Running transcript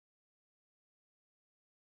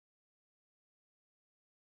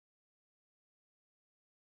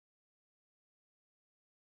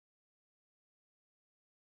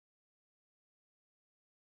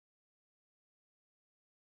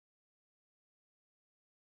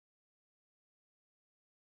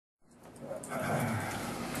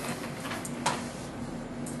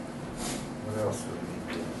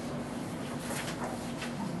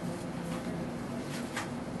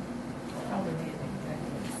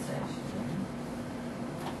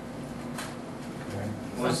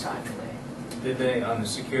sometime today. Did they, on the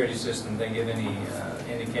security system, they give any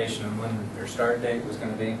indication on when their start date was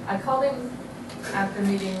going to be? I called him after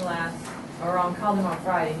meeting called him on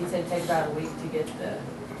Friday. He said it'd take about a week to get the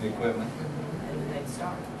equipment? And then they'd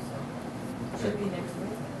start, so should be next week.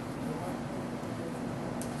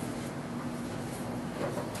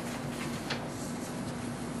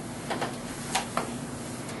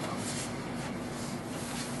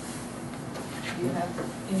 Do you have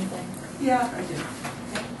anything? Yeah, I do.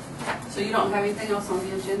 So you don't have anything else on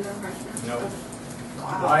the agenda right now? No.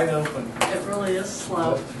 Wow. Wide open. It really is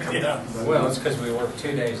slow. Yeah. Well, it's because we worked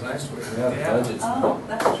 2 days last week. Yeah. Budget's Oh,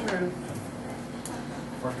 that's true.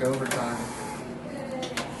 Work overtime.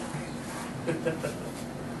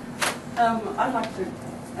 I'd like to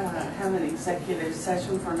have an executive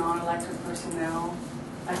session for non-elected personnel.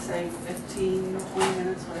 I say 15, 20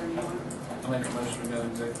 minutes, whatever you want. I make a motion to go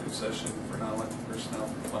executive session for non-elected personnel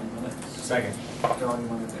for 20 minutes. Second. Go on, you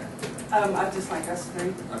want in there? I'd just like us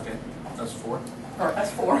three, Okay, that's 4. or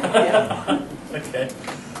us four, yeah. Okay.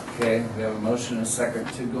 Okay, we have a motion and a second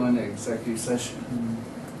to go into executive session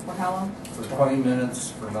For how long? for 20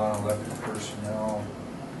 minutes for non-elected personnel,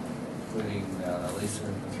 including Lisa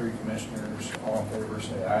and the 3 commissioners. All in favor,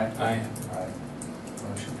 say aye. Aye. Aye.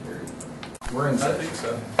 Motion carried. We're in I session. think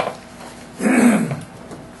so. Yeah,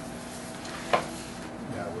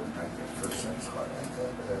 we're right there. First thing's quite like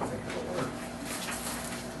that, but I think it'll work.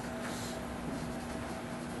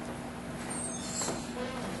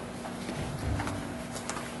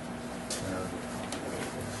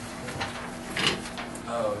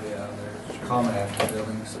 Oh, yeah, there's. Comment after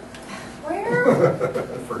buildings. Where?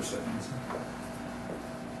 First sentence.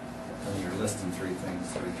 And you're listing 3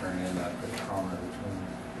 things to return in, I put a comma between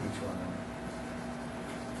each one of them.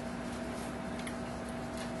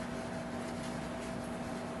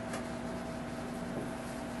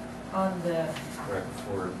 On the, Right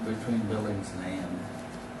before, between buildings and.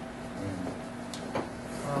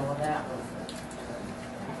 well, that was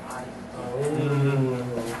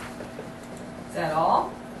Oh. Is that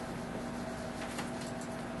all?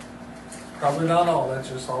 Probably not all, that's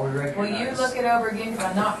just all we Will recognize. you look it over again, because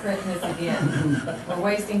I'm not printing this again. We're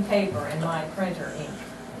wasting paper in my printer ink.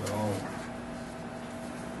 Well,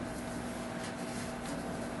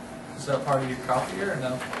 Is that part of your copier or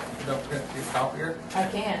no? You don't print your copier? I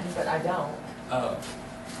can, but I don't. Oh.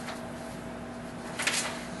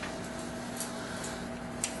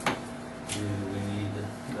 do we need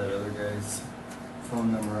that other guy's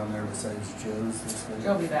phone number on there besides Joe's this week?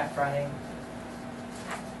 She'll be back Friday.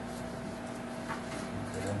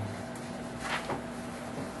 Okay.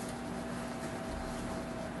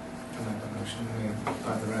 I make a motion, we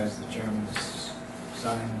authorize the chairman to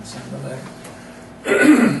sign and send the letter.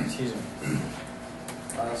 Excuse me.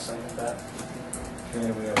 I'll second that.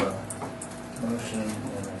 Okay, we have a motion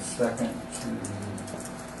and a second to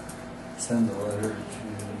send the letter to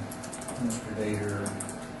Mr. Dater,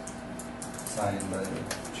 signed by the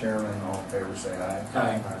chairman. All in favor, say aye.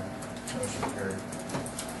 Aye. Motion carried.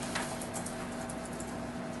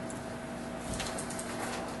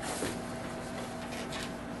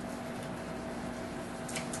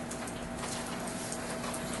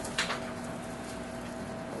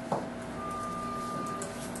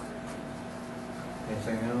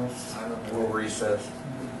 Anything else? I don't know. We'll recess.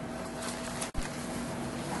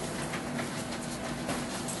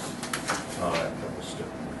 Oh, that couple step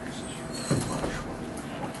increases for much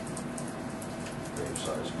grave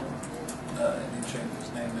size more. And he changed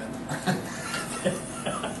his name in.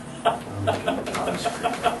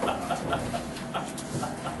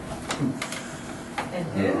 And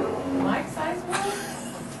who? Mike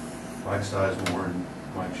Sizemore? Mike Sizemore and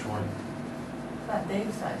Mike Schwein. I thought Dave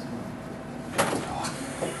Sizemore.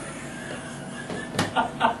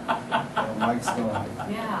 Well, Mike's gone.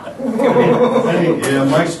 Yeah. Yeah,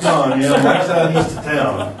 Mike's gone, yeah, Mike's out east of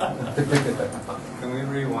town. Can we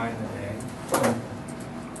rewind the day?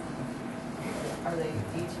 Are they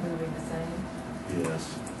each moving the same? Yes.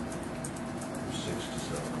 6 to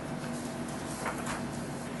 7.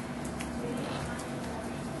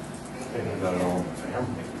 I think I got it all in the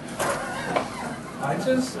family. I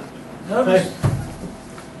just noticed.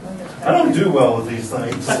 I don't do well with these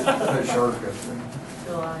things. That shortcut thing.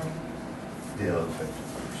 July. Yeah, the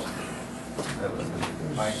 51st. That was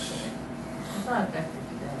Mike's. It's not effective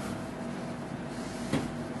today.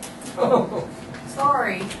 Oh,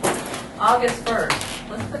 sorry. August 1st.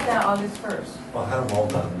 Let's put that August 1st. Well, I had them all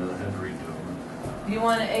done, and then I had to redo them. Do you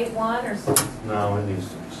want an 8-1 or 6? No, it needs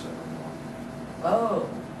to be 7. Oh.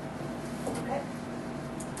 Okay.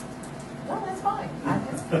 Well, that's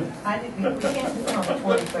That's fine. I didn't, we can't do it on the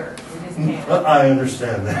 23rd. We just can't. I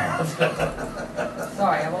understand that.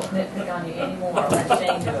 Sorry, I won't nitpick on you anymore. I'll let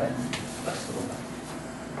Shane do it.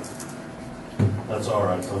 That's all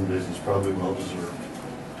right, some days it's probably well deserved.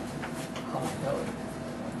 Oh, no.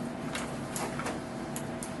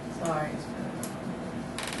 Sorry.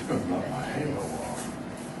 Gonna knock my halo off.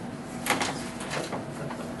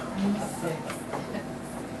 26.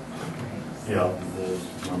 Yeah, the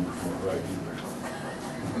numbers weren't right either.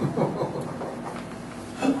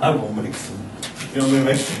 I will make some, you want me to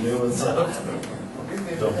make some new ones up? You're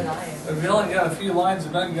better than I am. If you only got a few lines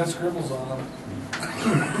and nothing got scribbles on them.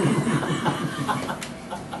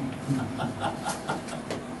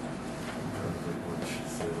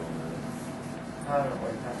 I don't know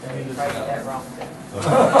what you probably did that wrong too.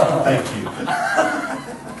 Thank you.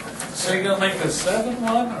 So you gonna make a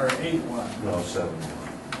 7-1 or 8-1? No, 7.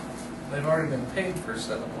 They've already been paid for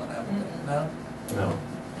 7-1, haven't they? No? No.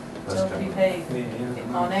 That's They'll be coming. paid,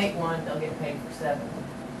 on 8/1, they'll get paid for 7.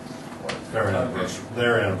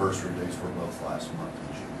 Their anniversary dates were both last month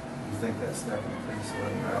in June. You think that step increase will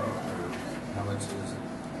right, or how much is it?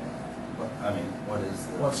 I mean, what is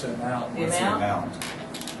the? What's the amount? The What's the amount?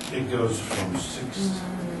 It goes from 16,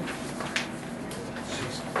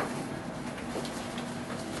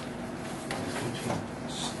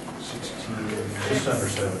 just under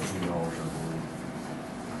 $17, I believe.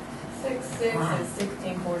 6/6 is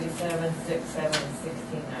 1647, 6/7 is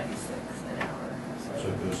 1696 an hour. So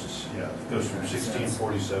it goes to, yeah, it goes from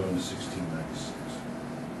 1647 to 1696.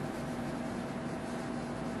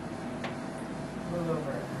 Move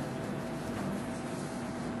over.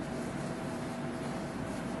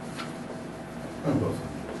 And both of them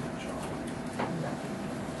do a good job.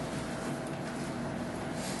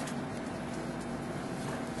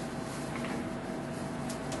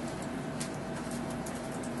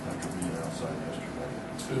 After being outside yesterday,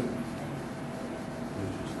 Two. it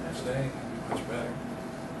was just nasty. Today, much better.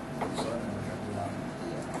 So I never got to lie.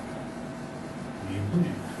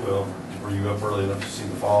 Well, were you up early enough to see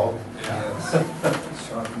the fog? Yes.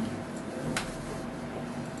 Shocking.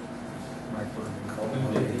 Mike Burton called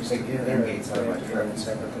me. He said, get their gates out of my truck and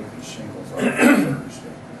said, they're taking shingles off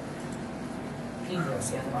Thursday. I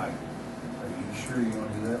said, Mike, are you sure you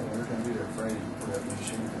want to do that? Well, we're going to be there Friday to put up new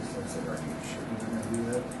shingles. I said, are you sure you're going to do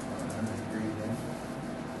that? On 100 degree day?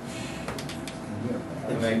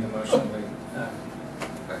 They made the motion, we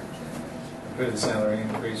approve the salary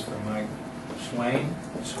increase for Mike Swain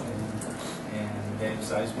and Dave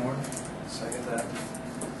Sizemore. Second that.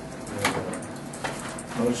 We have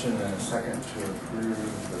a motion and a second to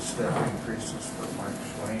approve the step increases for Mike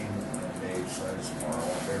Swain and Dave Sizemore.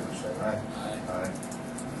 All in favor, say aye. Aye.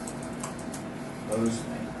 Opposed?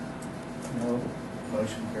 No.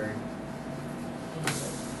 Motion carried.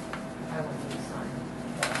 I will need to sign.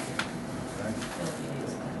 Okay. Don't you need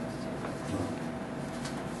to sign those too?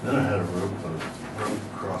 Then I had a road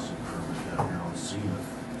crossing permit down here on Zenith.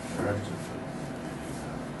 They're actually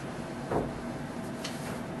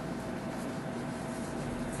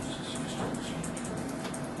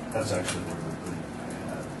that's actually where they're putting the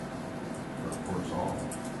pad for horizontal.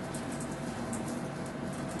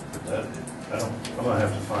 But that, I'm gonna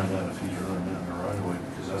have to find out if he's running that in the right of way,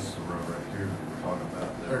 because that's the road right here that we're talking about.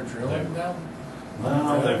 They're drilling down?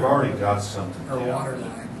 No, they've already got something Or down. water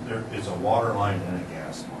line. It's a water line and a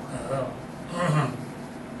gas line. Oh.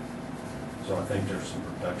 So I think there's some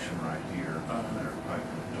protection right here, and they're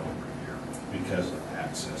piping it over here because of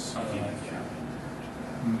access. Oh, He I can't see.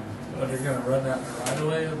 enter to But they're gonna run that in the right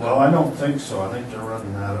away? that. Well, I don't think so. I think they're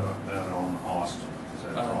running that on Austin. Is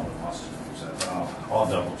that on Austin? Is that, I'll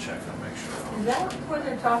double check and make sure. Is that where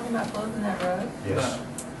they're talking about closing that road? Yes,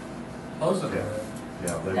 Closing Yeah. it.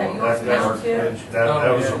 yeah, they That will. yours That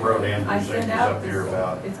Oh, was yeah. the road I Andrews sent was out up here this,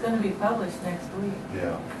 about. it's gonna be published next week.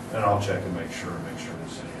 Yeah, and I'll check and make sure they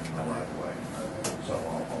send it in the right way. So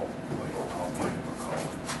I'll wait, I'll give him a call and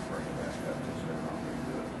bring it back up, because they're not very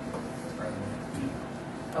good.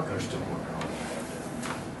 Okay. They're still working on it.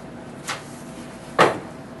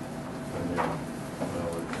 And then,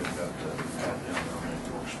 well, they've got the pad down on the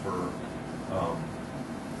York Spur.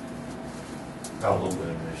 Got a little bit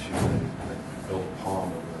of an issue. They built a pond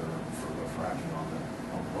over there for the fracking on the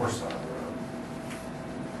north side of the road.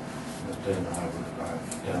 But then I was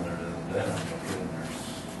down there the other day, and I'm looking, and there's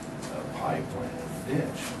a pipe laying in the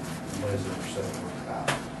ditch. Nobody's ever said it worked out.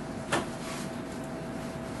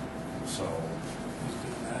 So, Who's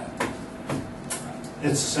doing that?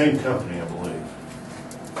 it's the same company, I believe.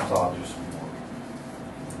 So I'll do some more.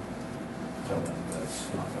 Tell them that's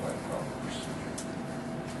not the right proper procedure.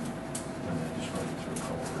 And then just run it through a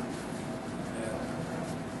culvert. Yeah.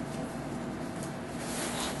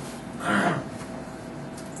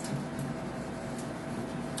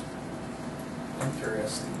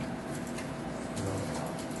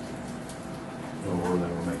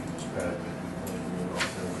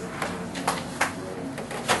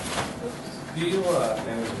 Do you, That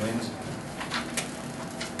was Wednesday.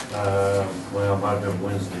 Well, it might have been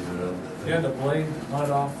Wednesday, but you had to blade the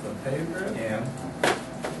mud off the paved road? Yeah.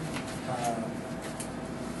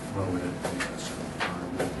 well, we didn't think that's we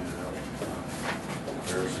did it out.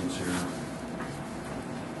 Harrison's here.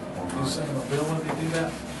 You sent him a bill when they do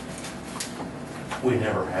that? We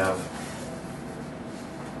never have.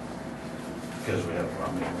 Because we have,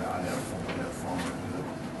 I mean, we have farmer do it.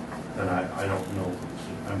 And I don't know,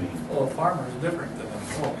 I mean, Well, a farmer is different than a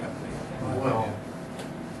oil company. in my well, opinion.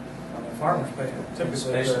 I mean, farmers pay typically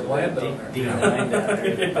Especially their the landowner. D9 down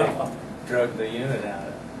there, they Yeah. drug the unit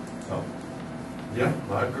out. oh, yeah,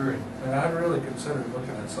 I agree. And I'd really consider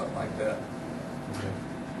looking at something like that Okay.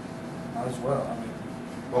 as well. I mean,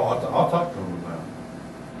 Well, I'll talk to them about it.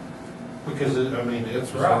 Because I mean,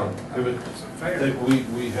 it's right. It was, It's fair.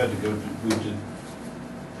 we had to go to,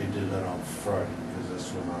 they did that on Friday, because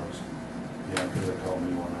that's when I was, because they called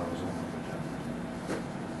me when I was on the town.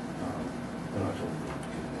 And I told them to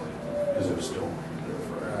get late, because it was still there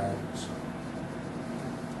Friday, so.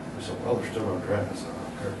 They said, well, they're still on track, I said, I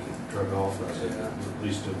don't care, keep the truck off, and I said, at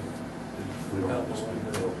least we don't have to speed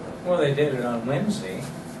the road. Well, they did it on Wednesday,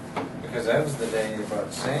 because that was the day they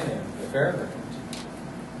brought sand in, the fairgrounds.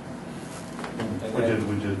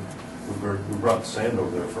 We brought the sand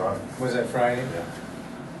over there Friday. Was that Friday? Yeah.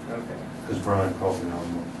 Okay. Because Brian called me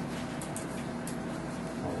on the way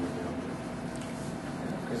down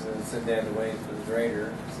Because they said they had to wait for the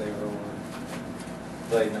grader, because they were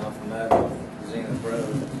blading off the mud off Zenith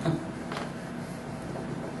Road.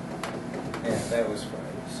 Yeah, that was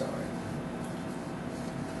Friday, sorry.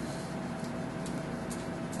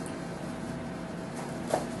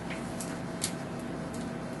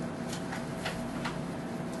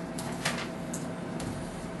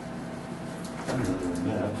 Other than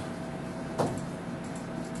that,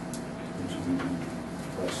 which we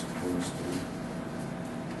last Wednesday,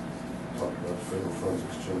 talked about federal funds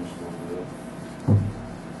exchange a little bit.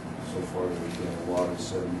 So far, we've been allotted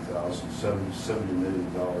 $70 million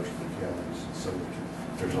for the counties, and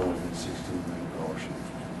there's only been $16 million.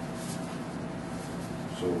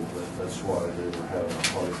 So that's why they were having a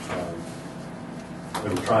hard time. They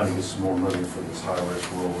were trying to get some more money for this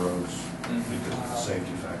high-risk rural roads because of the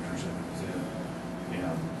safety factors in it.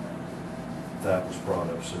 And that was brought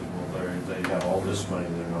up, said, well, they have all this money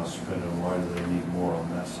they're not spending, why do they need more on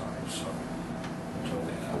that side? So until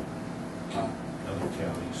they get other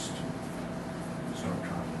counties to start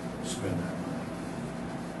trying to spend that money.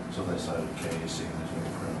 So they decided, okay, see, there's no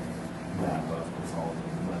print map up with all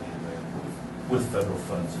the money available with federal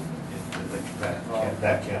funds in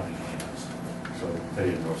that county has. So they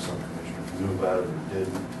didn't know if some commissioners knew about it or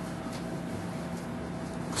didn't.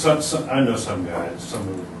 I know some guys, some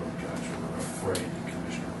of the road guys were afraid the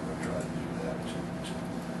commissioner would try to do that,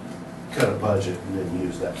 to cut a budget and then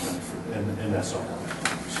use that money for, and that's all.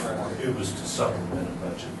 So it was to supplement a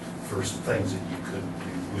budget for some things that you couldn't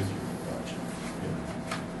do with your budget.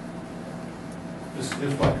 It's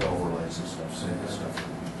like overlays and stuff, same stuff that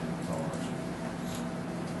we do with ours.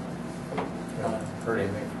 Heard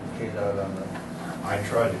anything from KDOT on the, I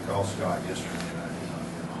tried to call Scott yesterday and I did not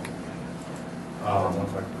get a hold of him.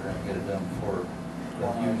 looks like we're gonna get it done before the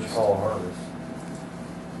huge fall harvest.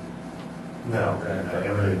 No,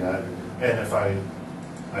 everything, and if I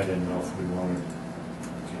didn't know if we wanted to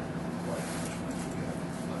get quite how much money we have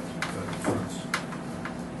left in federal funds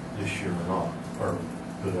this year or not, but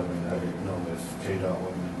I mean, I didn't know if KDOT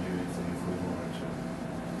wasn't gonna do anything, if we wanted to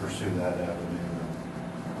pursue that avenue or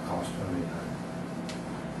cost, I mean,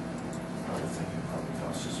 I would think it probably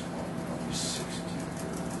cost us probably 60, or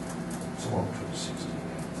somewhere between 60 and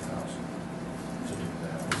 80,000 to do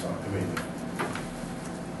that. So, I mean,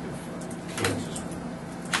 if Kansas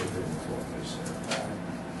would chip in with what they said.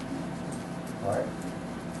 All right.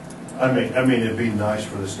 I mean, it'd be nice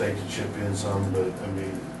for the state to chip in some, but, I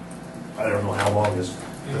mean, I don't know how long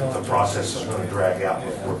the process is gonna drag out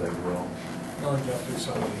before they will. I'll jump through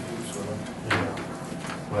some of the hoops with them. Yeah.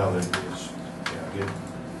 Well, it is, get,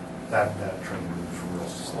 that train moves real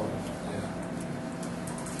slow. Yeah.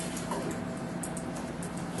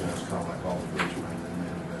 You know, it's kind of like all the bridge money they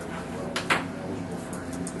made available, well, eligible for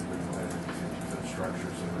any, because we don't have any 50-foot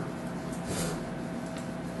structures that are,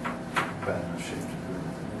 bad enough shape to do it.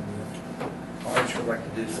 I'd sure like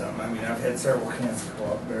to do something. I mean, I've had several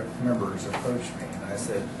council members approach me, and I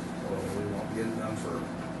said, well, we won't get it done for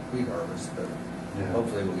wheat harvest, but Yeah.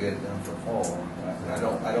 hopefully we'll get it done for fall. And I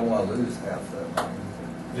don't want to lose half that money.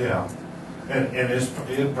 Yeah, and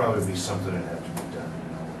it'd probably be something that had to be done,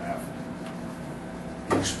 after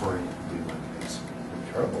the spring, be like this.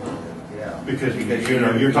 Trouble, yeah. Because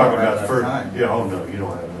you're talking about the first, time. yeah, oh no, you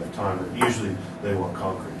don't have enough the time, usually they want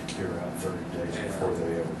concrete to cure out 30 days Yeah. before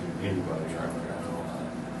they ever do anybody on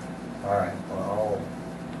it. All right, well,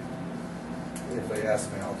 if they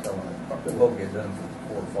ask me, I'll tell them it probably won't get done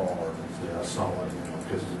before fall harvest. Yeah, it's not like,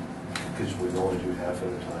 because we only do half at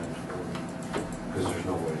a time, because there's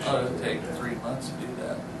no way. Oh, it'd take 3 months to do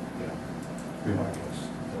that. Yeah, be my guess.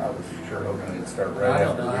 I was sure hoping it'd start I right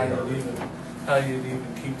don't after know we how you'd even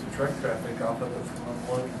keep the truck traffic off of it from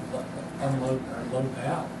unloading or loading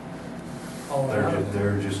out. All out of it.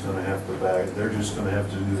 They're just gonna have to they're just gonna have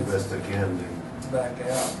to do the best they can to, Back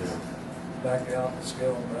out, yeah. back out the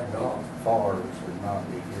scale and back off. Fall harvest would not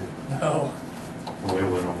be here. No. We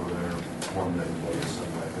went over there one day, and we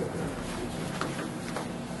sent back up there.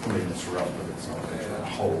 I mean, it's rough, but it's not, there's Yeah.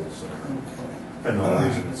 holes there. And the only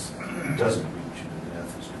reason it doesn't beat you to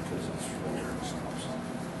death is because it's winter and stop sign.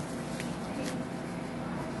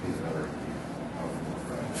 Either that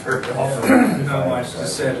or very often. No, I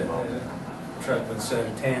just said it, the truck would set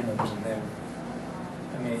of tandems and then,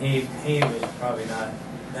 I mean, he was probably not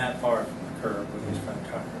that far from the curb with his front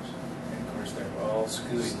tires. And of course, they were all Just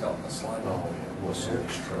scooting. helping the slide Oh, on. yeah, well, some of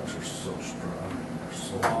these trucks are so strong, they're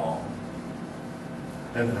so long.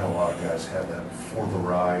 And then a lot of guys have that for the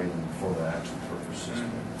ride and for the action purposes.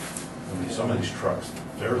 I mean, some of these trucks,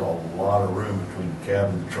 there's a lot of room between the cab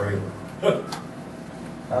and the trailer.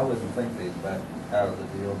 I wouldn't think they'd back out of the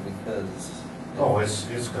deal because. Oh, it's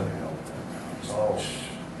gonna help. Oh,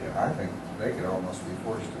 yeah, I think they could almost be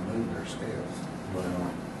forced to move their scales,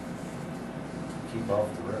 Well, keep off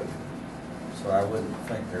the road. So I wouldn't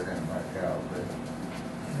think they're gonna back out, but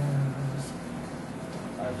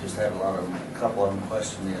I've just had a couple of them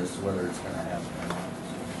question me as to whether it's gonna happen or not.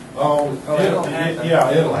 oh, it'll happen.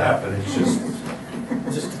 yeah, it'll happen, it's just,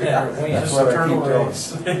 Just a matter of when. That's Just what a I turtle keep telling race.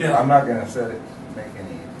 them. Yeah. I'm not gonna set it, make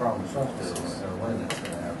any promises to or when it's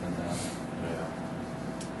gonna happen now. yeah.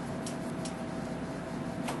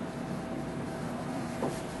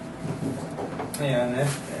 Yeah,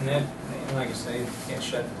 and that, like I say, you can't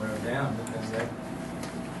shut the road down because that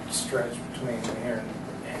stretch between here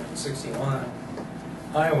and 61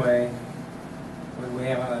 highway, when we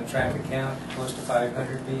have on a traffic count, close to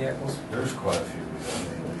 500 vehicles. There's quite a few,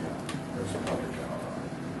 there's a public count on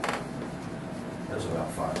it. There's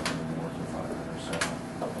about 500 north and 500 south.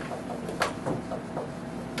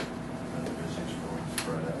 And the busiest roads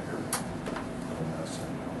right out here. And that's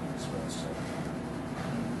it's about 700.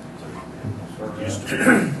 It used to be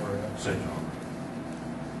St. John.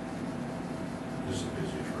 This is the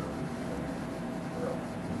busiest road.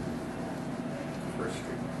 First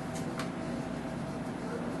Street.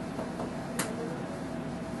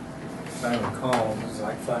 If I recall, it was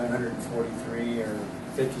like 543 or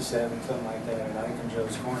 57, something like that, at Ike and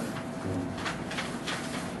Joe's Corner.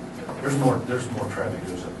 There's more traffic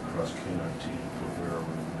goes up across County to where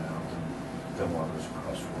we're now than what goes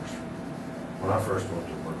across 4th Street. When I first went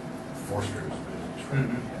to work, 4th Street was a business road.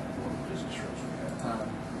 Mhm. We had one of the business roads we had. Uh,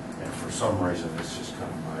 And for some reason, it's just kind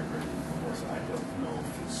of migrated north. I don't know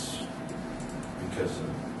if it's because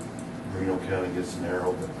Reno County gets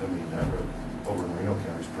narrow, but I mean, that road over in Reno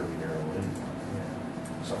County is pretty narrow anyway.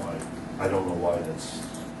 So I don't know why that's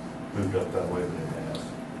moved up that way, but it has.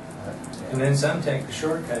 And then some take the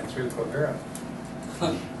shortcut through Quivira.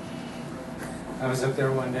 I was up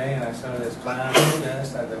there one day and I saw this cloud of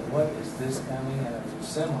dust. I thought, what is this coming? And it was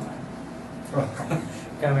a semi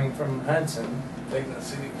coming from Hudson, Taking a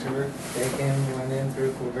scenic tour. went in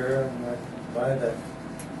through Quivira and went by the,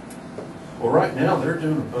 Well, right now, they're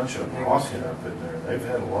doing a bunch of rocking up in there. They've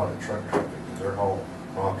had a lot of truck traffic. They're hauling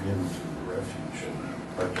rock into the refuge and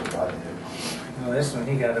right there by the head. well, this one,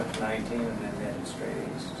 he got up to 19 and then headed straight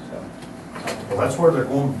east, so. Well, that's where they're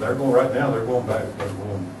going right now. They're going back, they're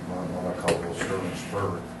going, what I call a little Sterling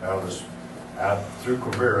Spur, out through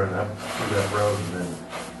Quivira and up through that road and then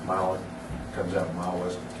comes out a mile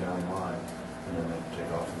west of the county line. And then they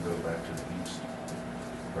take off and go back to the east.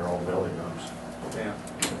 They're all belly dumps. Yeah.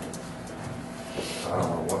 I don't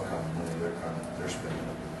know what kind of money they're spending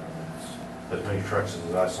up there. I mean, it's as many trucks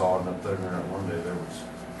as I saw up there one day, there was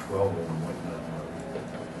 12 of them waiting up the road.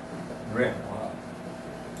 Really? Wow.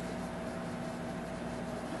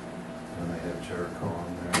 And they had Jericho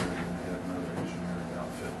on there, and they had another engineering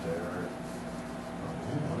outfit there.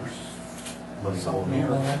 Oh, there's money going Something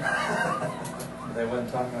here. on that? They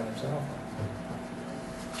wasn't talking on their cell phone.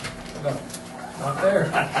 No, not there.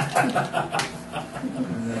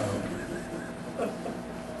 No.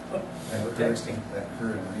 They were texting. That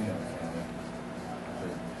crew in Reno County,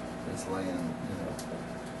 that's laying,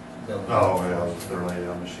 building. Oh, yeah, their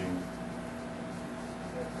laydown machine.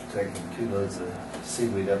 Taking 2 loads of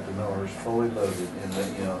seaweed up to Miller's, fully loaded, and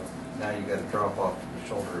then, now you gotta drop off the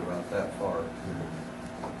shoulder about that far.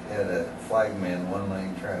 Had a flagman, one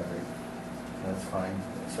lane traffic, that's fine.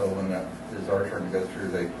 So when that is our turn to go through,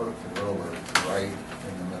 they put the roller right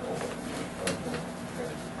in the middle of the road.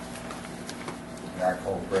 And I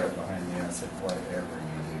called Brett behind me, I said, whatever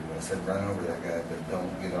you do, I said, run over that guy, but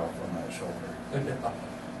don't get off on that shoulder.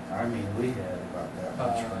 I mean, we had about that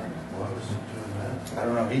much rain. Why was he doing that? I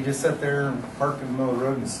don't know, he just sat there and parked in the middle of the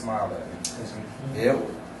road and smiled at me. Yeah.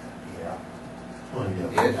 Well,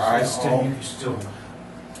 yeah, Yeah, it's still, you still,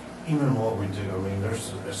 even what we do, I mean,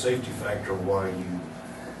 there's a safety factor why you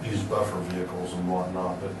use buffer vehicles and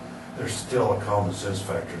whatnot, but there's still a common sense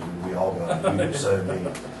factor that we all got to use. I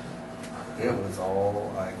mean, It was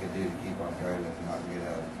all I could do to keep on driving and not get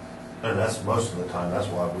out. and that's most of the time, that's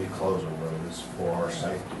why we close a road, it's for our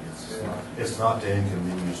safety. It's not to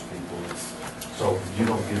inconvenience people, it's, so you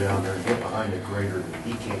don't get out there and get behind a grader that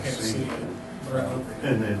he can't see.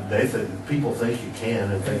 And then they think, people think you can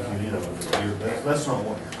and think you know, that you're, that's not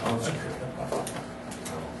what you're concentrating on.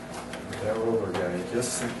 That roller guy,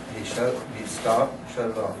 he stopped,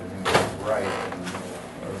 shut it off, and he was right in the middle,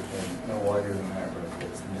 and no wider than that road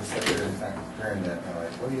is. And just sat there and staring at me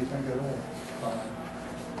like, what do you think of that?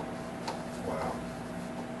 Wow.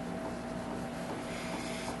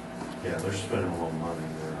 Yeah, they're spending a little money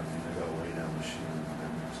there. I mean, they got to lay down machine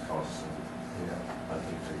and it's costing. Yeah. I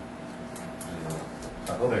think they, you know.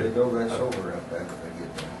 I hope they build that shoulder up back if they get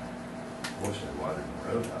there. Wish they widened the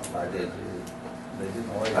road out. I did, they didn't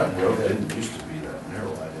lay That down. road didn't used to be that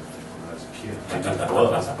narrow, I didn't think when I was a kid. It just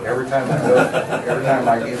was. but- Every time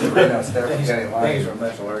I get to Reno, Stafford County Things line, are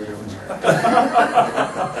much larger when you're.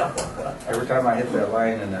 every time I hit that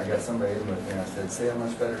line and I got somebody in with me, I said, see how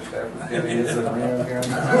much better Stafford County is than Reno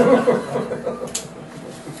County?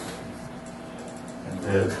 And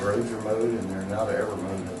the roads are mowed and they're not ever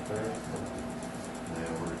mowed up there.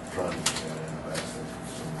 Yeah, we're trying to get in the backside for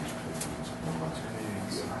some of these pictures.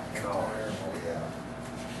 Yeah.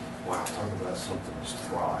 Wow, talk about something that's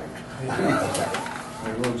thrived.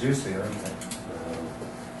 They're a little juicy, aren't they?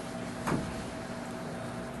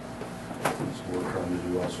 So we're trying to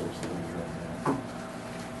do all sorts of things right now.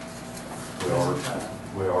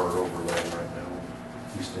 We are overlaying right now.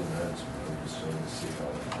 East End Hudson Road, so to see how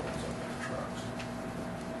that holds up with trucks.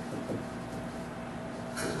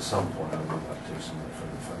 Because at some point, I would like to take some of the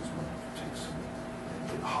federal funds money, take some,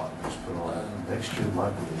 and get hot mix put on it. Next year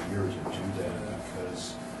might be the year to do that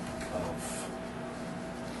because of,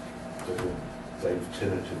 they've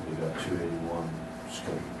tentatively got 281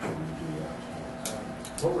 scheduled to redo that.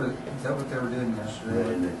 Is that what they were doing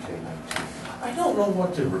yesterday? And then K-19. I don't know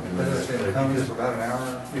what they were doing. They come for about an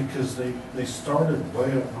hour? Because they started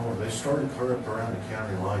way up north, they started clear up around the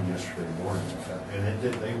county line yesterday morning, and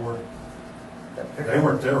they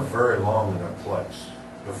weren't there very long in that place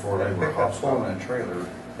before they were Pickup hostile. pulling a trailer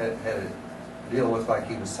had a deal looked like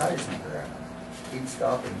he was sizing ground. He'd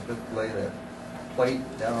stop and lay that plate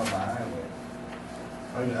down on the highway.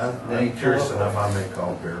 I'm curious enough, I may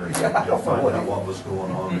call Barry, Yeah, to find out what was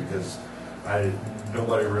going on, because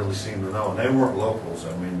nobody really seemed to know, and they weren't locals,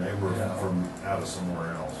 I mean, they were No. from out of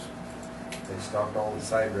somewhere else. They stopped all the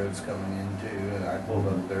side roads coming in too, and I pulled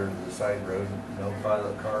up there to the side road, no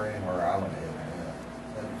pilot car anywhere, I went in.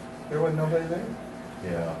 And there wasn't nobody there.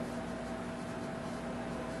 Yeah.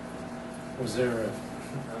 Was there,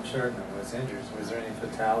 I'm sure no one was injured, was there any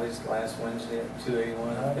fatalities last Wednesday at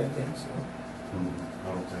 281? I didn't think so.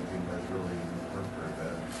 I don't think anybody's really hurt very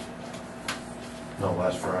bad. No,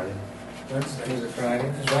 last Friday? Wednesday. Was it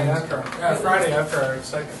Friday? Friday after our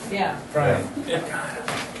second. Yeah. Friday.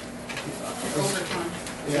 Overtime.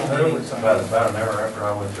 Yeah, About an hour after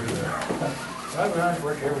I went through there. I've been out to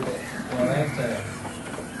work every day.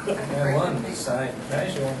 Well, that one sign,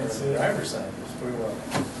 actually, one that's the driver's side was pretty well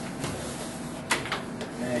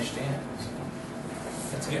mashed in.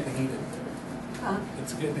 it's getting heated. Huh?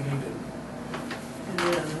 It's getting heated. It is,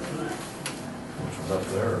 isn't it? Which was up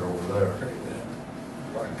there or over there? Pretty bad.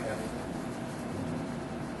 Martin County.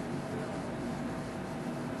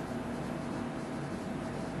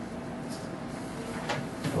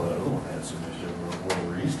 Well, that other one had some issues,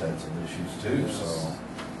 over east had some issues too, so.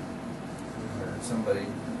 Or somebody,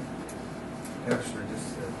 Dexter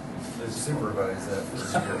just said, supervise that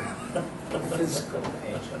physical. Physical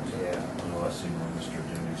agent. Yeah. Well, I seen when Mr.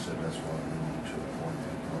 Dooney said that's why we need to appoint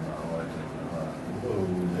people, and I think,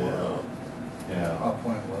 oh, yeah. I'll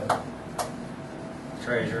point what?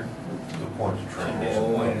 Treasure. The point of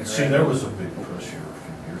Oh, training. See, there was a big push here a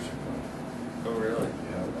few years ago. Oh, really?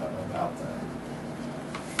 Yeah, about that.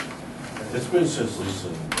 It's been since Lisa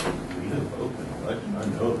and Rita opened, I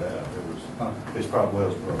know that, there was, it's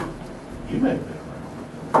probably, you may have been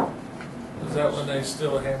around. Is that when they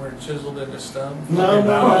still hammered and chiseled into stone? No.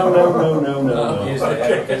 Use the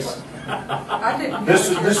advocates. I didn't. This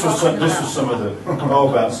hear what is you were talking some of the, all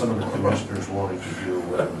about some of the commissioners wanting to deal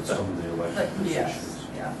with some of the about. elected But yes, positions.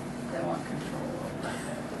 yeah, they want control over that.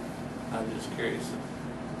 I'm just curious.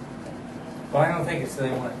 Well, I don't think it's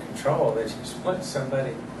they want control, they just want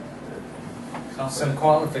somebody, some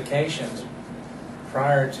qualifications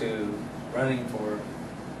prior to running for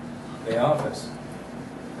the office.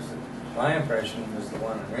 My impression was the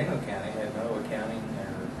one in Reno County had no accounting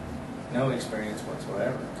or no experience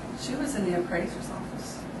whatsoever. She was in the appraiser's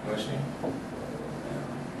office. Was she?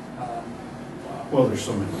 Well, there's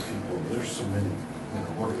so many people, there's so many,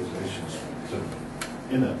 organizations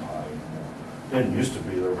in that pie. Didn't used to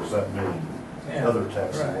be, there was that many Yeah, other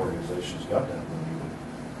taxing right. organizations got that money,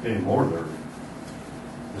 but anymore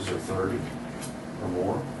is there 30 or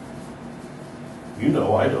more? You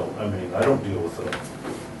know, I don't, I don't deal with them.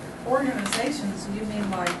 Organizations, you mean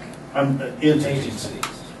like, Entities, Agencies.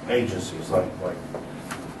 agencies, like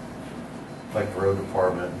the road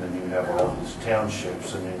department, and then you have all these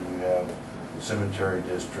townships, and then you have cemetery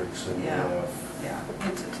districts, and you Yeah. have. yeah,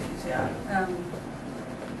 entities, yeah.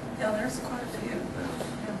 Yeah, there's quite a few. Yeah.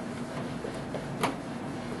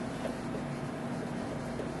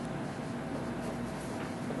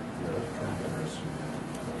 Yeah, that's pretty interesting.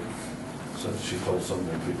 So she told some of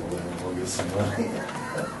the people they were going to get some money. I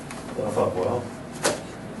thought, well,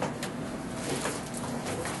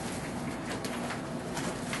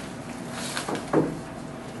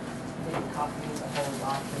 Didn't copy the whole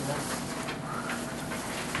document.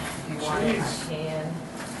 If you want it, I Jeez. can.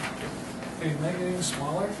 Can you make it any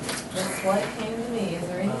smaller? Just what came to me. Is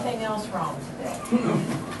there anything else wrong today? 59.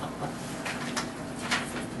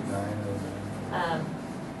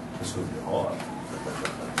 it's going to be hot.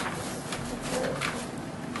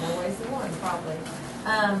 No ways to one, probably.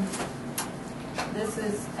 This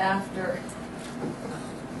is after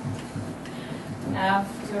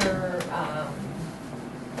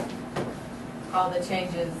all the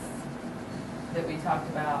changes that we talked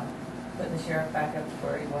about, putting the sheriff back up to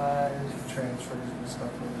where he was. Transfers and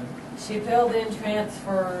stuff with it. She filled in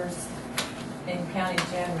transfers in county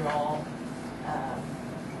general.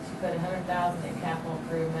 She put 100,000 in capital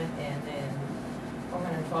improvement and then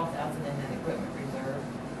 412,000 in an equipment reserve.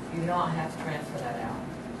 You do not have to transfer that out,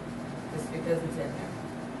 just because it's in there.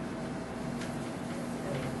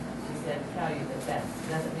 And she said, tell you that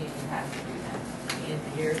doesn't mean you have to do that. At the end of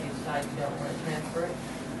the year, if you decide you don't want to transfer it,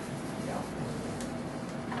 you don't.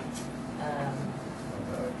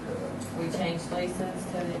 We changed Lisa's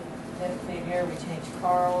to the figure, we changed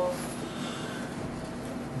Carl's,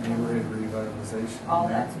 Neighborhood revitalization. all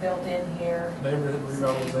that's built in here. Neighborhood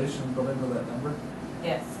revitalization built into that number?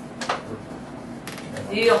 Yes.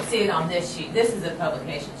 You don't see it on this sheet, this is a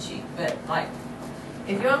publication sheet, but like,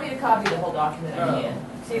 if you want me to copy the whole document, I can.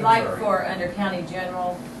 See, I'm like sorry. for under county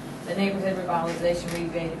general, the neighborhood revitalization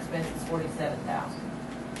rebate expense is 47,000.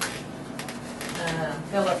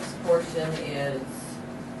 Phillips' portion is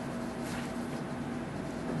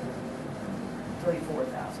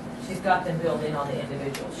 34,000. She's got them built in on the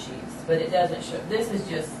individual sheets, but it doesn't show, this is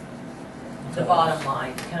just the bottom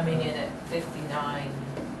line, coming in at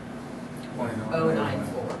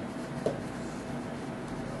 59,094.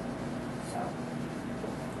 So,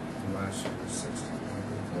 Last year was 60.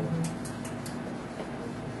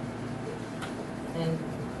 and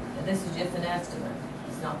this is just an estimate,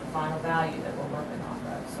 it's not the final value that we're working off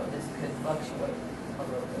of, so this could fluctuate a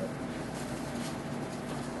little bit.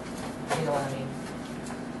 You know what I mean?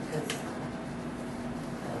 Because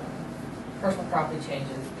personal property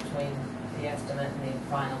changes between the estimate and the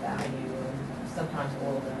final value, and sometimes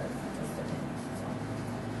oil does, just depends. So.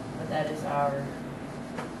 But that is our,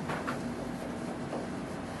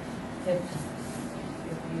 if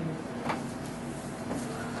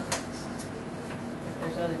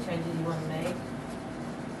there's other changes you want to make,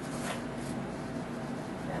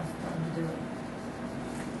 now's the time to do it.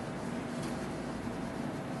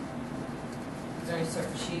 Is there any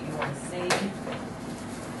certain sheet you want to see? I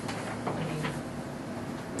mean,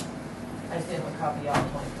 I just didn't want to copy all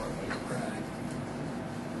 24 pages. Right.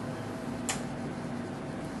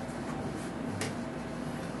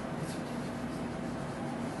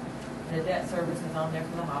 The debt service is on there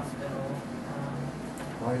for the hospital.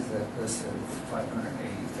 Why is that listed as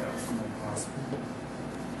 580,000 in the hospital?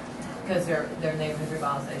 Because their neighborhood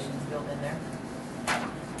revitalization is built in there.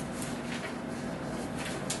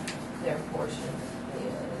 Their portion is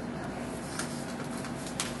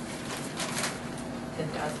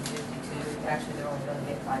 10,052. Actually, they're only going to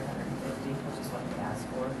get 550, which is what they asked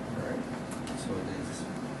for. So it is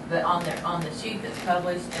but on the sheet that's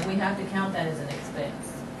published, and we have to count that as an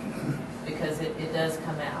expense, because it does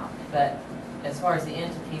come out. But as far as the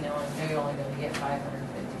entity knowing, they're only gonna get $550,000.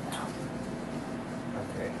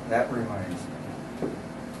 Okay, that reminds me,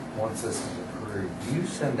 once this is approved, do you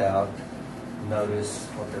send out notice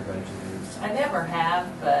what their budget is? I never have,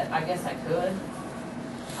 but I guess I could.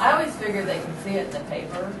 I always figure they can see it in the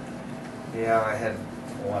paper. Yeah, I had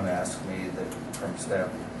one ask me that from staff.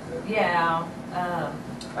 that- Yeah, I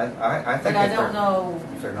but think I if don't know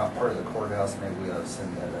if they're not part of the courthouse, maybe we ought to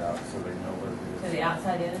send that out so they know what to it is. the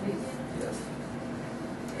outside entities. Yes.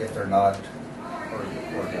 If they're not part of the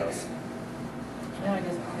courthouse. No, I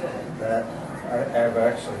guess we could. That, I've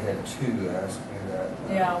actually had two ask me that.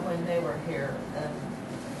 Yeah, when they were here,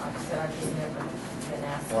 like I said, I've just never been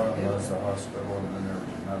asked One to of do them was it. the hospital, and then there was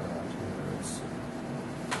another one too.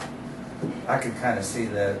 I could kind of see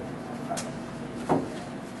that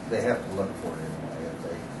they have to look for it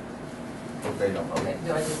anyway if they don't know. Okay,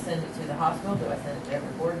 do I just send it to the hospital? Do I send it to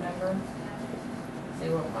every board member? See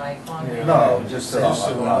what my quantity? Yeah. No, just to the, Just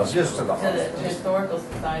to the no, hospital. just to the To the hospital. historical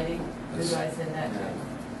society, who do I send that to?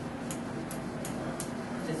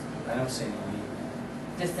 I don't see any.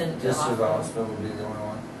 Just send it to the Just to the hospital? hospital would be the only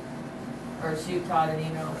one? Or shoot Todd an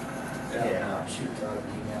email? Yeah, shoot out an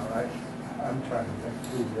email. I'm trying to think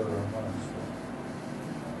who the other one was.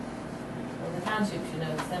 Well, the township should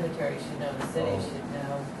know, the cemetery should know, the city Oh. should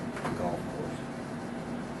know. The golf course.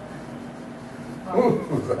 Well,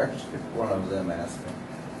 Ooh, actually, one of them asked me.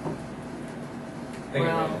 They can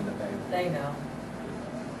Well, read in the paper. they know.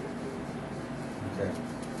 Okay.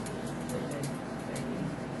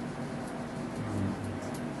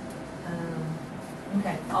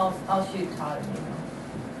 Okay, I'll shoot Todd an email.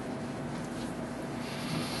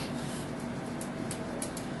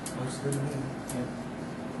 Looks good to me.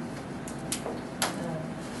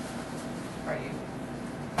 Are you,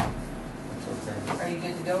 It's okay. are you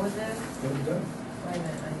good to go with this? Good to go. Wait a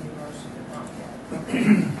minute, I need a motion, but not yet.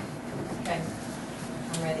 Okay,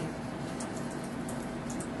 I'm ready.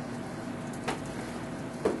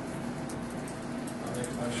 I'll make a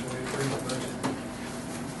motion to approve the budget.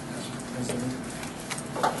 As amended.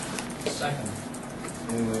 Second.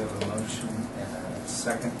 Okay, we have a motion and a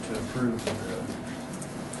second to approve the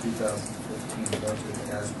 2015 budget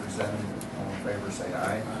as presented. All in favor, say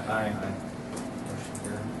aye. Aye. Motion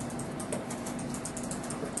carried.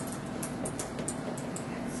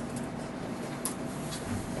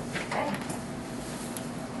 Okay.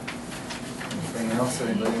 Anything else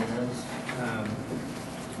anybody has?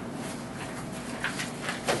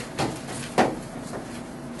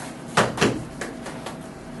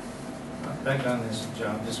 Back on this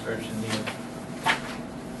job description deal.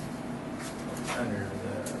 Under the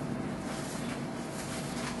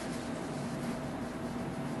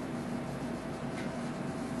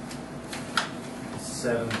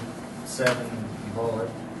seven bullet,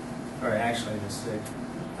 or actually the six,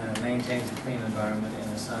 maintains a clean environment in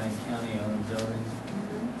assigned county-owned buildings.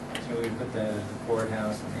 So we put that at the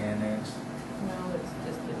courthouse and annex, No, it's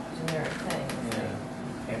just a generic thing. yeah,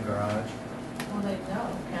 and garage. Well, they know,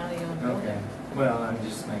 county owned building. Okay, well, I'm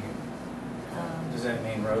just thinking, does that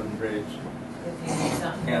mean road and bridge, If you need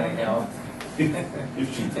something. county going on. health?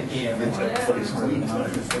 If she thinks Yeah, but- that place clean.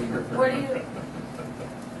 What do you?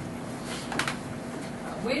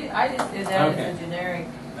 I just did that Okay. as a generic,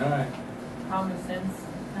 All right, common sense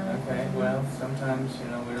kind of okay, thing. well, sometimes, we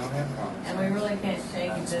don't have problems. And we really can't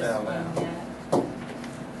change That's this spelled one out. yet.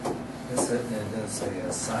 It does say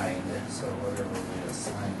assigned, so whatever we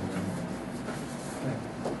assign them.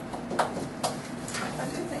 I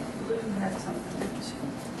do think Lou had something, didn't she?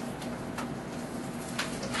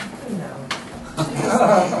 No.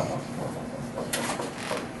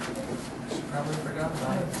 She probably forgot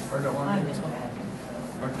about it, or don't want I'm to do just it. bad.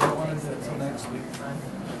 Or don't want to do it till next week.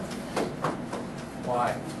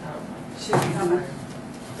 Why? She'll be coming.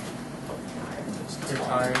 You're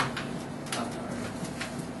tired? I'm tired.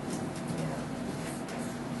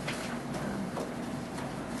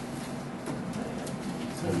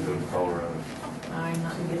 And go to Colorado. I'm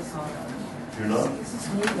not gonna get called on. You're not? Is this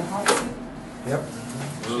new, the hot seat? Yep.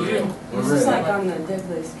 You. We're This is ready. like on the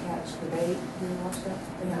Deadliest Catch, the bait, you ever watch that?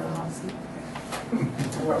 They have a hot seat. I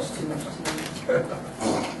watch too much TV.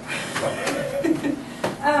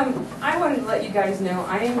 I wanted to let you guys know,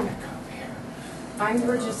 I'm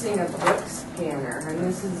purchasing a book scanner, and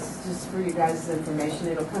this is just for you guys' information.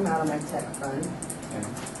 It'll come out of my tech fund.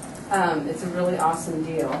 It's a really awesome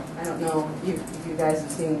deal. I don't know if you guys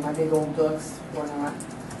have seen my big old books or not.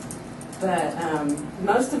 But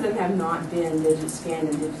most of them have not been digit scanned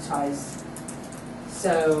and digitized.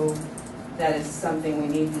 So that is something we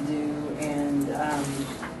need to do. And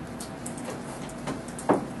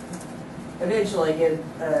eventually get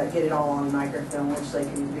it all on microfilm, which they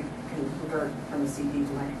can convert from a CD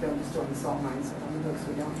to microfilm, just on the salt mines, so on the books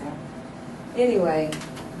we don't have. Anyway,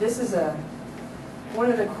 this is one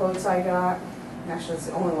of the quotes I got. Actually, it's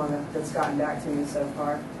the only one that's gotten back to me so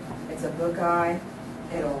far. It's a book eye.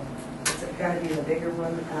 It's got to be the bigger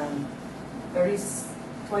one,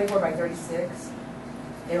 24 by 36.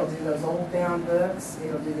 It'll do those old bound books.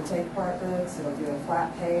 It'll do the take apart books. It'll do a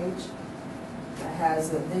flat page. It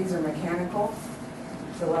has these are mechanical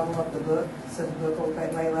to level up the book, so the book will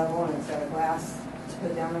lay level, and it's got a glass to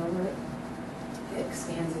put down over it. It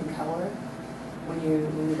scans in color. When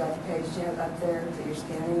you got the page up there that you're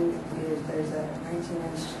scanning, there's a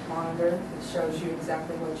 19-inch monitor that shows you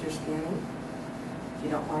exactly what you're scanning. If you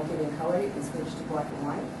don't like it in color, you can switch to black and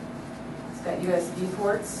white. It's got USB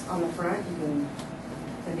ports on the front. You can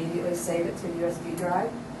immediately save it to a USB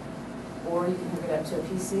drive, or you can hook it up to a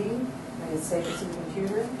PC and save it to the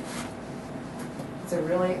computer. It's a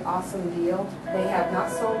really awesome deal. They have not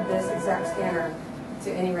sold this exact scanner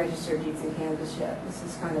to any registered deeds in Kansas yet. This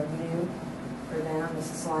is kind of new for them. This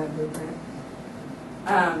is Line Blueprint.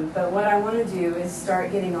 But what I want to do is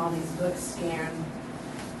start getting all these books scanned.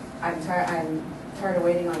 I'm tired of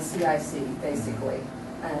waiting on CIC, basically.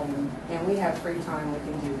 And we have free time, we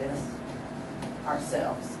can do this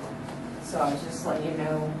ourselves. So I was just letting you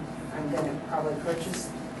know, I'm going to probably purchase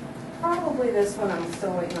this one. I'm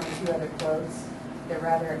still waiting on 2 other quotes. They're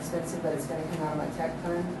rather expensive, but it's going to come out of my tech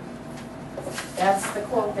fund. That's the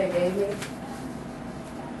quote they gave me.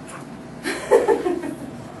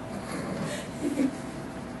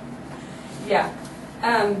 Yeah,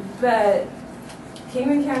 but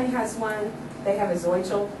Kingman County has one. They have a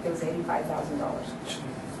Zoichel. It was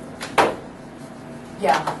 $85,000.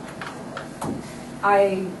 Yeah.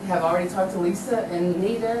 I have already talked to Lisa and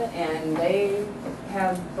Nita, and they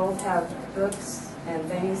both have books and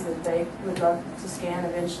things that they would love to scan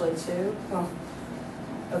eventually too. Well,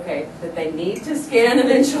 okay, that they need to scan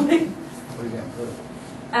eventually. What are you gonna put?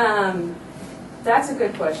 That's a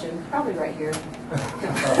good question. Probably right here.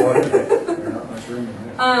 There's not much room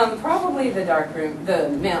in there. Probably the dark room, the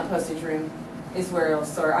mail postage room, is where it'll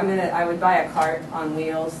store. I would buy a cart on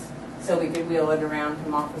wheels so we could wheel it around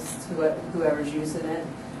from office to whoever's using it.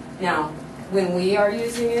 Now, when we are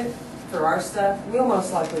using it for our stuff, we'll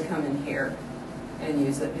most likely come in here and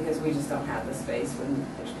use it because we just don't have the space when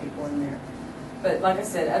there's people in there. But like I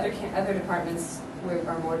said, other departments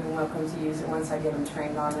are more than welcome to use it once I get them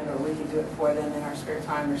trained on it, or we could do it for them in our spare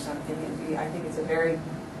time or something. I think it's a very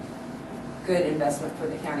good investment for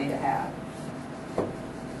the county to have.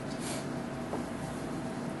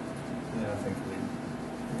 Yeah, I think we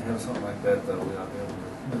have something like that, though, we ought to be able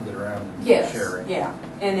to move it around and Yes, share it. yeah,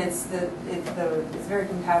 and it's very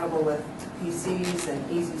compatible with PCs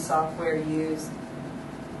and easy software to use,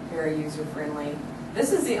 very user friendly.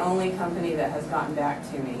 This is the only company that has gotten back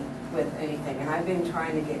to me with anything, and I've been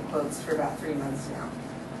trying to get quotes for about 3 months now.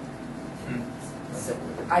 So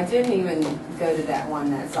I didn't even go to that one,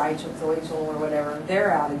 that Zoichel or whatever.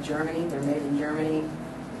 They're out of Germany. They're made in Germany.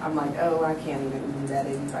 I'm like, oh, I can't even do that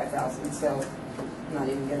 $85,000, so I'm not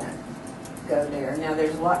even gonna go there. Now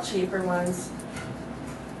there's a lot cheaper ones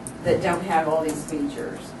that don't have all these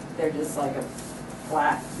features. They're just like a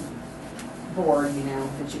flat board, you know,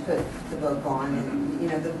 that you put the book on, and you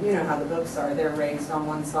know how the books are. They're raised on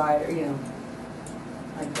one side, or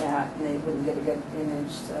like that, and they wouldn't get a good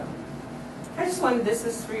image. So I just wanted this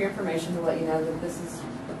is for your information to let you know that this is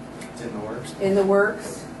It's in the works. in the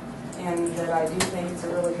works, and that I do think it's a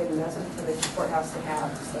really good investment for the courthouse to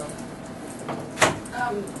have. So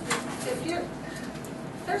If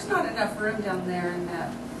there's not enough room down there in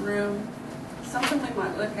that room, something we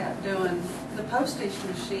might look at doing, the postage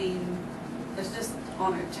machine is just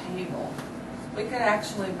on a table. We could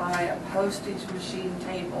actually buy a postage machine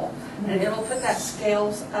table, and it'll put that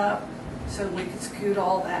scales up so we could scoot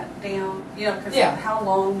all that down, because Yeah. of how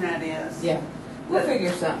long that is. yeah, we'll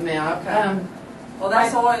figure something out. Okay. Well,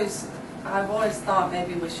 I've always thought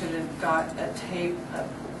maybe we should have got a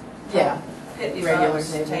Yeah. Pitney Regular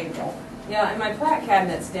Bowes table. table. Yeah, and my plat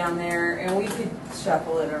cabinet's down there, and we could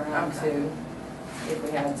shuffle it around Okay. too, if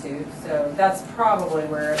we had to. So that's probably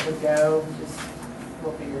where it would go.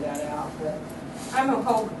 We'll figure that out. But I'm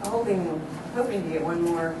hoping to get one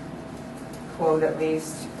more quote at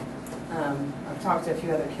least. I've talked to a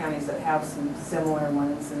few other counties that have some similar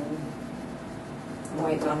ones, and I'm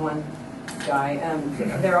waiting on one guy.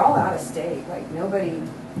 They're all out of state. Like nobody.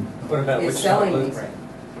 What about It's Wichita selling these. Blueprint?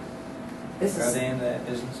 This Are is. they in that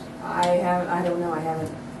business? I don't know, I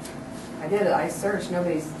haven't, I searched, I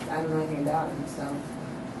don't know anything about him, so.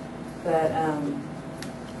 But,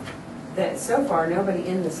 that so far, nobody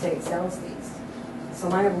in the state sells these.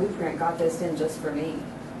 Salina Blueprint got this in just for me,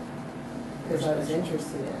 because I was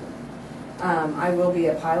interested in it. I will be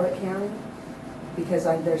a pilot county, because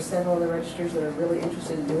there's several of the registers that are really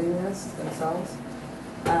interested in doing this themselves.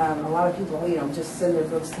 A lot of people, just send their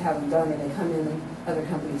books to have them done, and they come in and other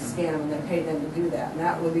companies scan them, and they pay them to do that. And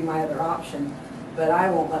that would be my other option, but I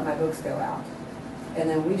won't let my books go out. And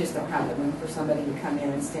then we just don't have the room for somebody to come in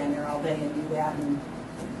and stand there all day and do that. And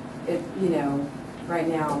it, right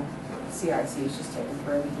now, CIC is just taking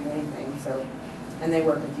forever to do anything. So, and they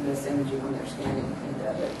work with US Imaging when they're scanning and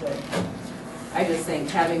it. But I just think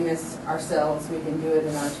having this ourselves, we can do it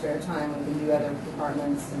in our spare time. We can do other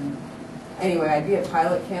departments. And anyway, I'd be a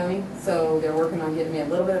pilot county, so they're working on getting me a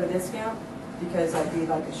little bit of a discount because I'd be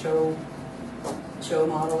like a show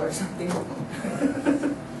model or something.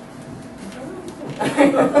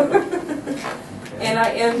 And I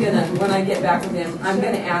am gonna, when I get back with him, I'm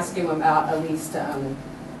gonna ask him about a lease to own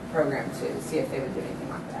program too, see if they would do anything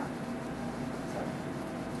like that.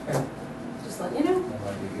 So, just letting you know. That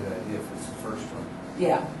might be a good idea if it's the first one.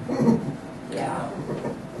 Yeah. Yeah.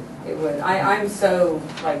 It would. I'm so,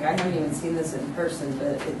 I haven't even seen this in person,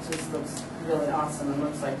 but it just looks really awesome and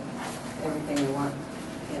looks like everything we want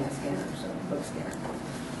in a scanner, so book scanner.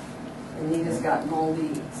 And Nita's got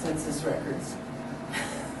moldy census records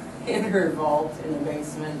in her vault in the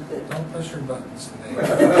basement that. Don't push your buttons today.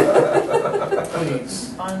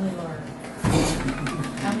 Please. Finally learned.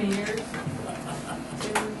 How many years? 2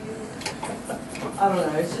 years? I don't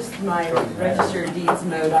know, it's just my registered deeds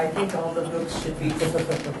mode. I think all the books should be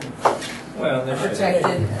Well, there should be.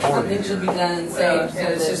 protected. Something should be done and Well, saved so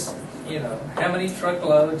it's that. just, how many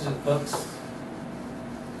truckloads of books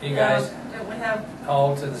you guys Don't we have,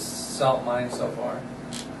 hauled to the salt mine so far?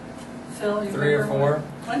 Phil, you 3 or remember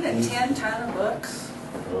 4? Wasn't it 10 ton of books?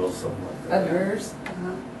 Well, something like that. Of yours?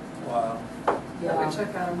 Wow. That Yeah. we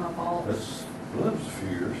took out of my vault? That was a few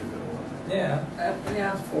years ago, wasn't Yeah,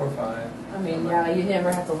 Yeah. 4 or 5. I mean, yeah, you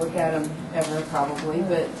never have to look at them ever probably,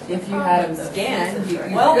 but if you had them scanned, you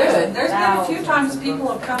Well, could. there's been a few times people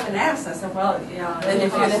have come and asked, I said, well, yeah. And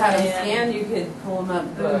if you had them Yeah. scanned, you could pull them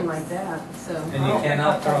up, boom, like that, so. And you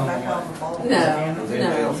cannot throw them away. No, Does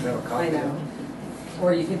anybody else have a no, copy I of it? know.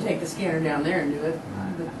 Or you can take the scanner down there and do it,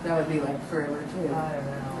 but that would be like forever I too. don't know.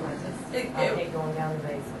 I It- hate going down the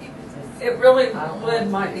basement. It's just- It really I don't know.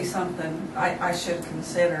 might be something I should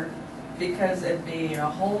consider, because it'd be a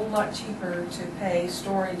whole lot cheaper to pay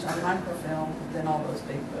storage on microfilm than all those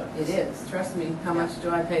big books. It is, trust me, how much do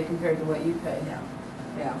I pay compared to what you pay? Yeah,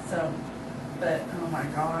 Yeah. so, but, oh my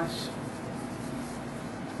gosh.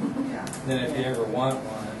 Yeah. Then if you ever want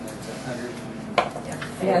one, it's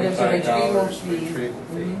Yeah, there's a retrieval $145 fee. retrieval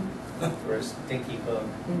fee for a stinky book.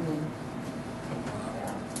 Mhm.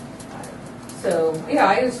 So, yeah,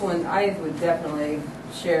 I would definitely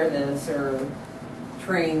share this or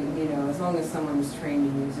train, as long as someone's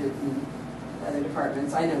trained to use it in other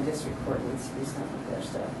departments. I know district court needs to do something with their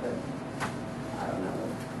stuff, but I don't know.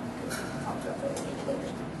 I'll drop that a little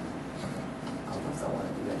later. I don't know if I want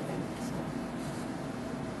to do anything. So.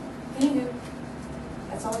 Anywho,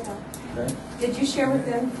 that's all I got. Okay. Did you share with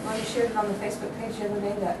them, when you shared it on the Facebook page the other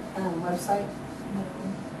day, that website?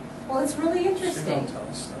 Well, it's really She interesting. don't tell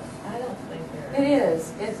us stuff. I don't think It they're.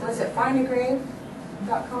 is. Was it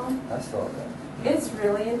findagrave.com? I saw that. It's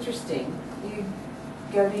really interesting. You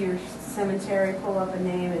go to your cemetery, pull up a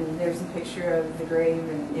name, and there's a picture of the grave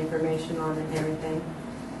and information on it and everything.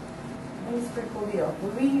 I think it's a pretty cool deal.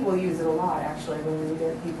 We will use it a lot, actually, when we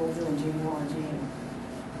get people doing genealogy. And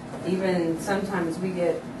even sometimes we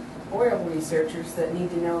get oil researchers that need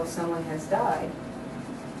to know if someone has died.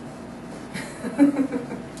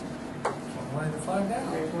 One way to find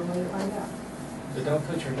out. There's one way to find out. But don't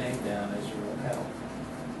put your name down as your help.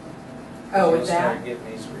 Oh, with You'll that? start getting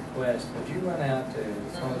these requests, would you run out to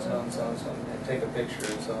so-and-so and so-and-so and take a picture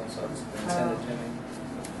of so-and-so and send it to me?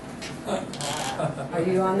 Are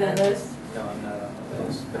you on that list? No, I'm not on the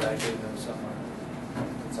list, but I do know someone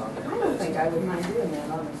that's on I that don't list. think I would mind doing that,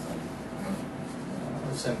 honestly.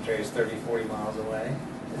 The cemetery is 30, 40 miles away.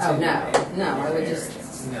 It's Oh, in no, your no, I area. would just,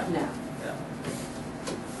 No, no, no.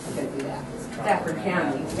 I couldn't do that. Stafford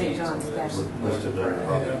County, St. John's, it? Stafford. Listed there,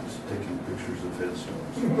 taking pictures of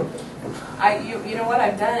headstones. You know what,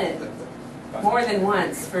 I've done it more than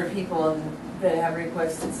once for people that have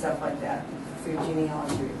requested stuff like that, through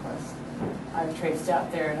genealogy requests. I've traced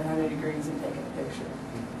out there at 100 degrees and taken a picture.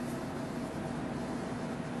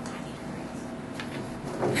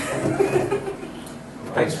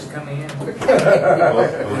 Thanks for coming in.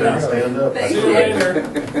 Well, stand up. Thank See you. you later.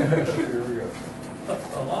 Here we go.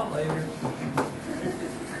 A lot later.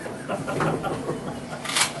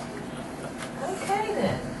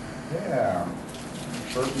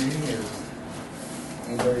 First meeting is,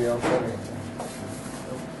 anybody else have anything?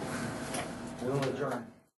 We'll adjourn.